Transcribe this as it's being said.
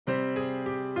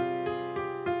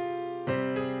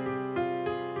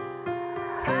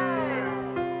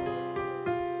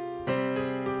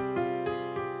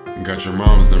Got your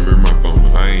mom's number in my phone,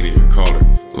 but I ain't even called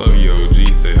her. Love you, OG,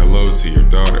 say hello to your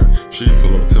daughter. She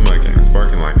pull up to my gang,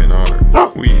 sparking like an otter.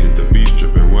 We hit the beach,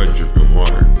 dripping wet, dripping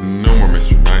water. No more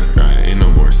Mr. Nice Guy, ain't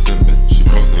no more simping. She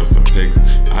posting up some pics,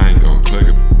 I ain't gon' click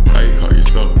it. How you call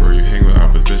yourself, bro? You hang with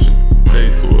oppositions. Say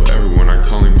he's cool, everyone I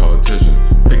call him politician.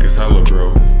 Pick a side,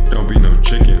 bro, don't be no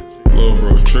chicken. Lil'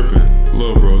 bro's trippin',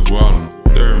 lil' bro's wildin'.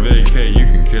 During vacay, you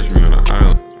can catch me on an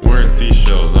island. Wearing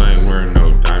seashells, I ain't wearing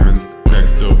no diamonds. Neck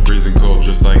still freezing cold,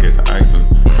 just like it's Iceland.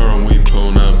 Heard on weed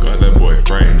pulling up, got that boy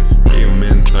frightened. Gave him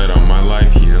insight on my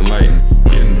life, he enlightened.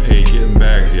 Getting paid, getting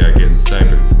bags, yeah, getting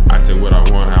stipends. I say what I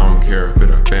want, I don't care if it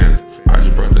offends. I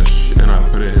just brought that shit and I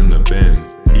put it in the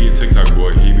bins. He a TikTok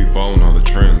boy, he be following all the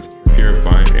trends.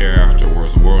 Purifying air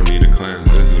afterwards, the world need a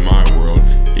cleanse. This is my world,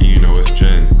 and you know it's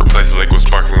Jensen. Replace the lake with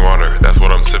sparkling water, that's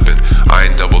what I'm sipping. I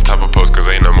ain't double tap a post cause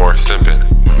ain't no more simping.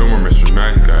 No more Mr.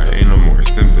 Nice Guy, ain't no more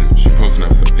simping. She posting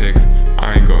up some pics,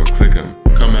 I ain't gon' click him.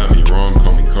 Come at me wrong,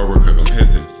 call me Cobra cause I'm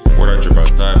hissing. Word I drip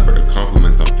outside for the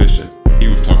compliments, I'm fishing. He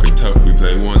was talking tough, we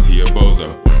play ones, he a bozo.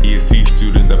 He a C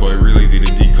student, that boy real easy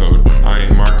to decode. I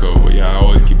ain't Marco, but yeah, I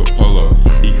always keep a polo.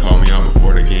 He called me out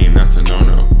before the game, that's a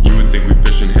no-no. You would think we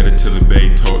fishing, headed to the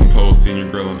bay, toting poles. Seen your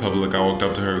girl in public, I walked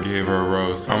up to her, gave her a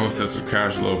rose. I'm obsessed with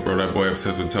cash, little bro, that boy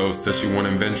obsessed with toast. Said she want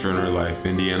adventure in her life,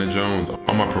 Indiana Jones.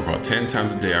 On my profile 10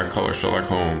 times a day, I call her Sherlock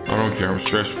Holmes. I don't care, I'm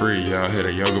stress-free, yeah, I hit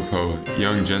a yoga pose.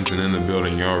 Young Jensen in the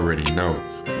building, you already know.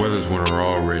 Weather's winter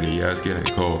already, yeah, it's getting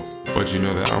cold. But you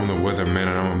know that I'm the weatherman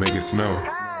and I'ma make it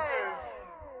snow.